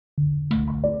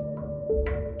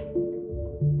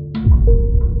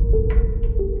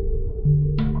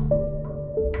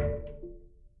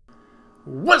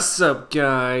What's up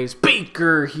guys,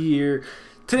 Baker here.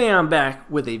 Today I'm back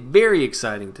with a very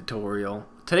exciting tutorial.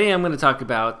 Today I'm going to talk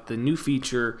about the new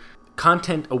feature,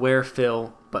 Content Aware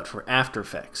Fill, but for After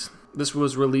Effects. This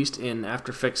was released in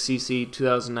After Effects CC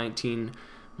 2019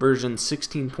 version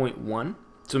 16.1,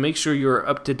 so make sure you're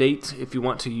up to date if you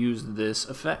want to use this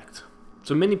effect.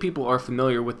 So many people are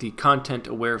familiar with the Content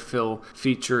Aware Fill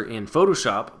feature in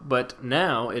Photoshop, but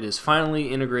now it is finally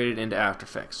integrated into After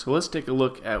Effects. So let's take a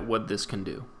look at what this can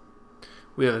do.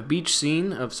 We have a beach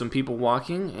scene of some people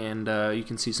walking, and you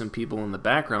can see some people in the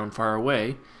background far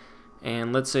away.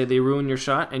 And let's say they ruin your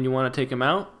shot and you want to take them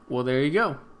out. Well, there you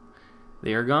go.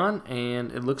 They are gone,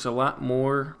 and it looks a lot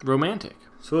more romantic.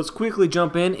 So let's quickly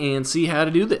jump in and see how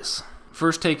to do this.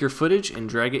 First, take your footage and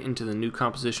drag it into the New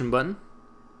Composition button.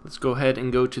 Let's go ahead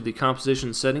and go to the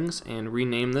composition settings and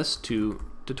rename this to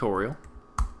Tutorial.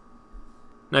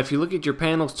 Now if you look at your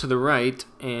panels to the right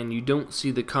and you don't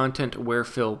see the Content Aware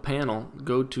Fill panel,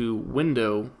 go to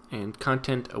Window and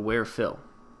Content Aware Fill,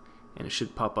 and it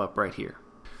should pop up right here.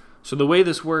 So the way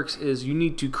this works is you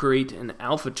need to create an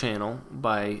alpha channel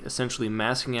by essentially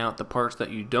masking out the parts that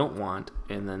you don't want,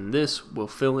 and then this will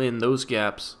fill in those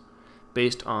gaps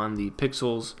based on the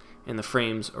pixels and the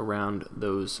frames around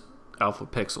those alpha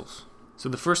pixels. So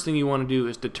the first thing you want to do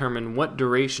is determine what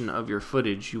duration of your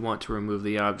footage you want to remove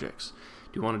the objects.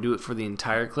 Do you want to do it for the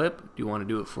entire clip? Do you want to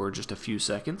do it for just a few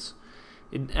seconds?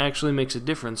 It actually makes a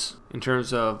difference in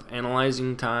terms of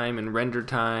analyzing time and render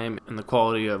time and the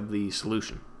quality of the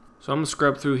solution. So I'm going to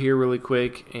scrub through here really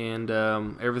quick, and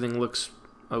everything looks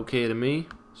okay to me.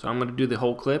 So I'm going to do the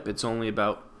whole clip. It's only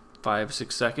about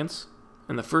 5-6 seconds.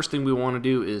 And the first thing we want to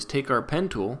do is take our pen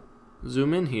tool,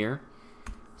 zoom in here,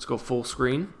 let's go full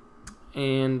screen,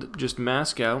 and just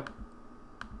mask out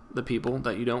the people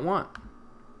that you don't want.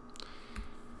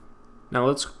 Now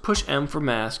let's push M for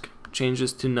mask, change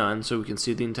this to none so we can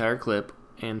see the entire clip,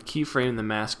 and keyframe the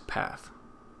mask path.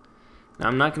 Now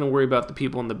I'm not going to worry about the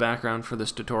people in the background for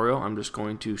this tutorial. I'm just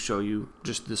going to show you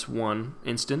just this one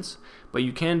instance, but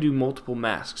you can do multiple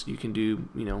masks. You can do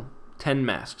 10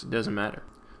 masks, it doesn't matter.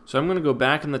 So I'm going to go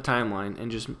back in the timeline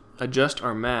and just adjust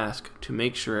our mask to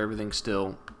make sure everything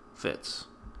still fits.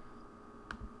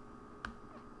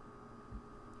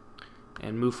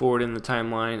 And move forward in the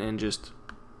timeline and just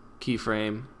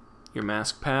keyframe your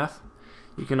mask path.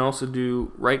 You can also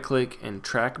do right click and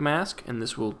track mask, and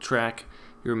this will track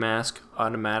your mask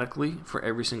automatically for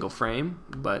every single frame,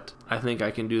 but I think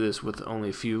I can do this with only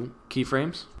a few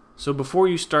keyframes. So before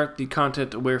you start the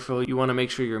Content Aware Fill, you want to make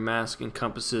sure your mask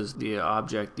encompasses the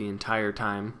object the entire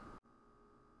time,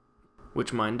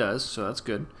 which mine does, so that's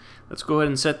good. Let's go ahead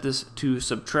and set this to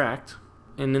subtract,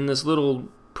 and in this little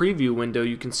preview window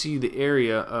you can see the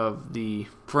area of the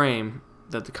frame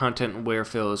that the Content Aware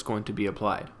Fill is going to be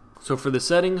applied. So for the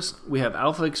settings, we have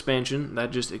alpha expansion,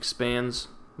 that just expands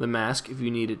the mask if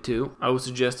you need it to. I would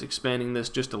suggest expanding this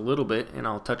just a little bit, and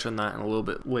I'll touch on that in a little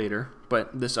bit later,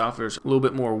 but this offers a little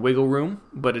bit more wiggle room,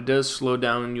 but it does slow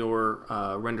down your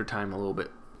render time a little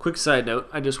bit. Quick side note,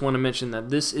 I just want to mention that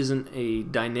this isn't a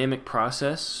dynamic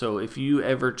process, so if you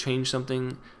ever change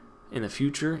something in the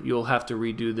future, you'll have to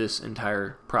redo this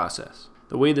entire process.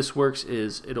 The way this works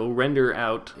is it'll render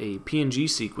out a PNG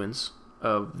sequence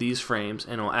of these frames,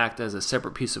 and it'll act as a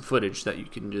separate piece of footage that you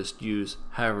can just use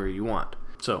however you want.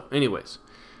 So anyways,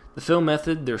 the fill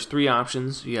method, there's 3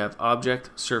 options. You have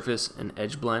object, surface, and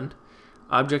edge blend.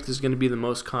 Object is going to be the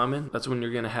most common. That's when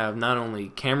you're going to have not only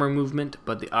camera movement,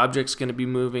 but the object's going to be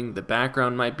moving, the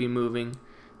background might be moving.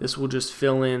 This will just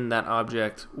fill in that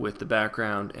object with the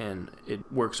background, and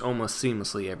it works almost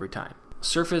seamlessly every time.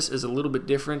 Surface is a little bit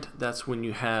different. That's when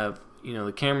you have,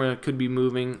 the camera could be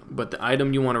moving, but the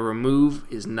item you want to remove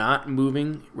is not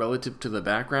moving relative to the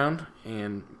background.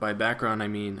 And by background I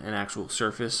mean an actual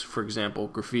surface. For example,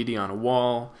 graffiti on a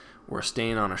wall, or a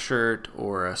stain on a shirt,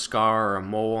 or a scar or a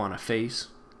mole on a face.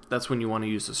 That's when you want to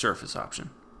use the surface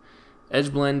option.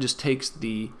 Edge blend just takes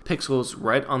the pixels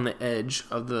right on the edge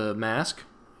of the mask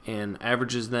and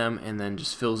averages them, and then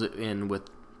just fills it in with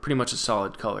pretty much a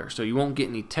solid color. So you won't get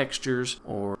any textures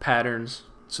or patterns.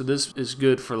 So this is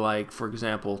good for, like, for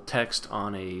example, text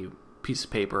on a piece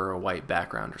of paper or a white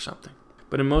background or something.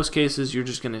 But in most cases, you're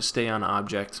just going to stay on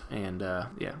object, and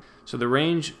yeah. So the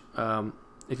range,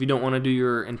 if you don't want to do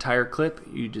your entire clip,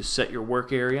 you just set your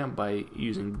work area by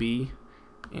using B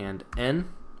and N,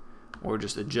 or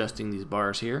just adjusting these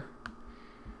bars here.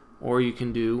 Or you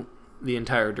can do the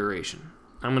entire duration.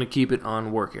 I'm going to keep it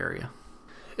on work area.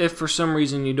 If for some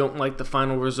reason you don't like the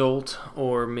final result,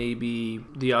 or maybe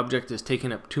the object is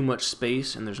taking up too much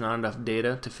space and there's not enough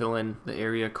data to fill in the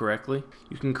area correctly,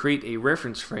 you can create a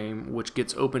reference frame which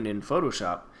gets opened in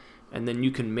Photoshop, and then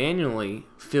you can manually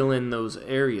fill in those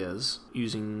areas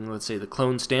using, let's say, the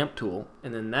clone stamp tool,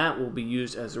 and then that will be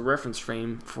used as a reference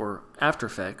frame for After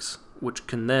Effects, which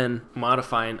can then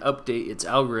modify and update its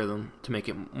algorithm to make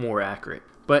it more accurate.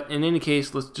 But in any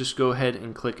case, let's just go ahead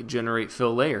and click Generate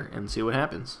Fill Layer and see what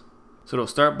happens. So it'll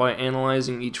start by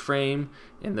analyzing each frame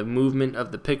and the movement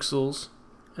of the pixels,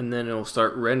 and then it'll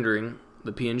start rendering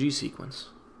the PNG sequence.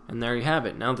 And there you have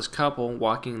it. Now this couple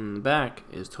walking in the back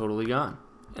is totally gone.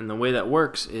 And the way that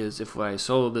works is if I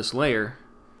solo this layer,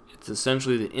 it's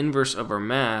essentially the inverse of our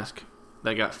mask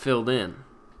that got filled in.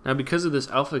 Now because of this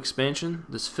alpha expansion,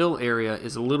 this fill area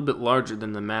is a little bit larger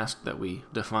than the mask that we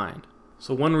defined.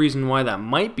 So one reason why that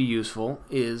might be useful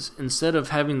is instead of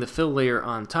having the fill layer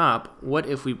on top, what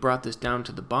if we brought this down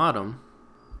to the bottom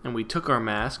and we took our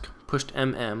mask, pushed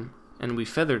MM, and we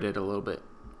feathered it a little bit,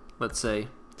 let's say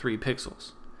 3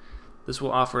 pixels. This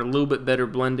will offer a little bit better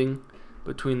blending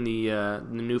between the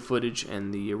new footage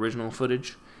and the original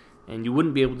footage, and you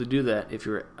wouldn't be able to do that if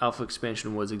your alpha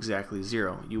expansion was exactly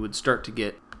 0. You would start to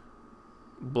get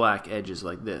black edges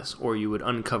like this, or you would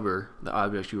uncover the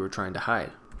object you were trying to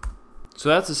hide. So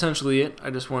that's essentially it.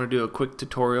 I just want to do a quick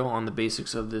tutorial on the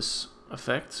basics of this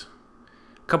effect.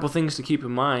 A couple things to keep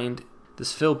in mind.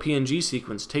 This fill PNG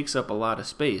sequence takes up a lot of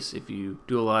space if you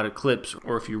do a lot of clips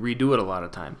or if you redo it a lot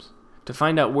of times. To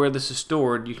find out where this is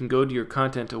stored, you can go to your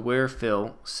Content Aware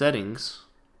Fill settings,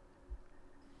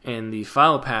 and the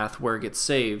file path where it gets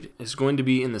saved is going to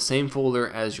be in the same folder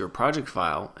as your project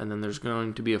file, and then there's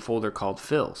going to be a folder called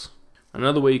Fills.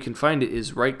 Another way you can find it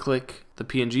is right-click the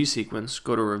PNG sequence,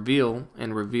 go to Reveal,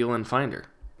 and Reveal in Finder.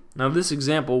 Now this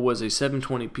example was a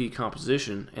 720p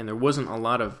composition, and there wasn't a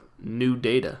lot of new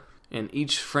data, and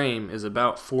each frame is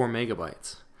about 4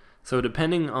 megabytes. So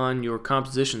depending on your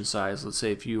composition size, let's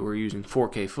say if you were using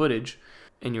 4K footage,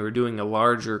 and you were doing a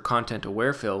larger content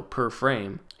aware fill per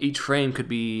frame, each frame could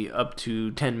be up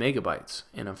to 10 megabytes,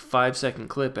 and a 5-second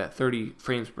clip at 30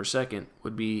 frames per second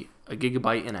would be 1.5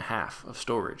 gigabytes of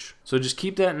storage. So just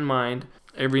keep that in mind.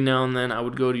 Every now and then I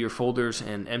would go to your folders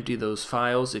and empty those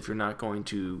files if you're not going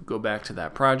to go back to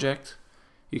that project.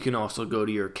 You can also go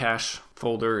to your cache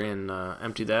folder and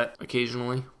empty that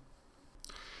occasionally.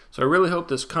 So I really hope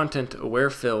this content aware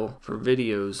fill for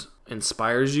videos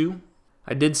inspires you.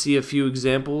 I did see a few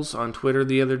examples on Twitter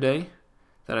the other day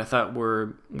that I thought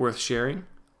were worth sharing.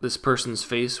 This person's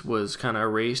face was kind of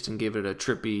erased and gave it a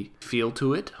trippy feel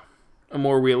to it. A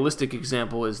more realistic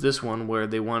example is this one where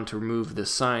they wanted to remove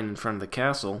this sign in front of the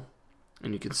castle,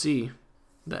 and you can see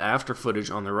the after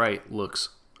footage on the right looks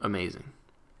amazing.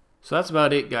 So that's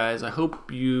about it, guys. I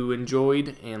hope you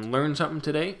enjoyed and learned something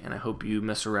today, and I hope you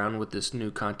mess around with this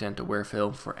new content aware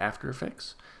fill for After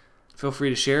Effects. Feel free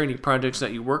to share any projects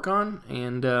that you work on,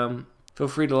 and feel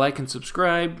free to like and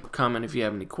subscribe, comment if you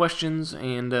have any questions,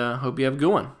 and hope you have a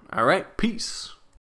good one. Alright, peace!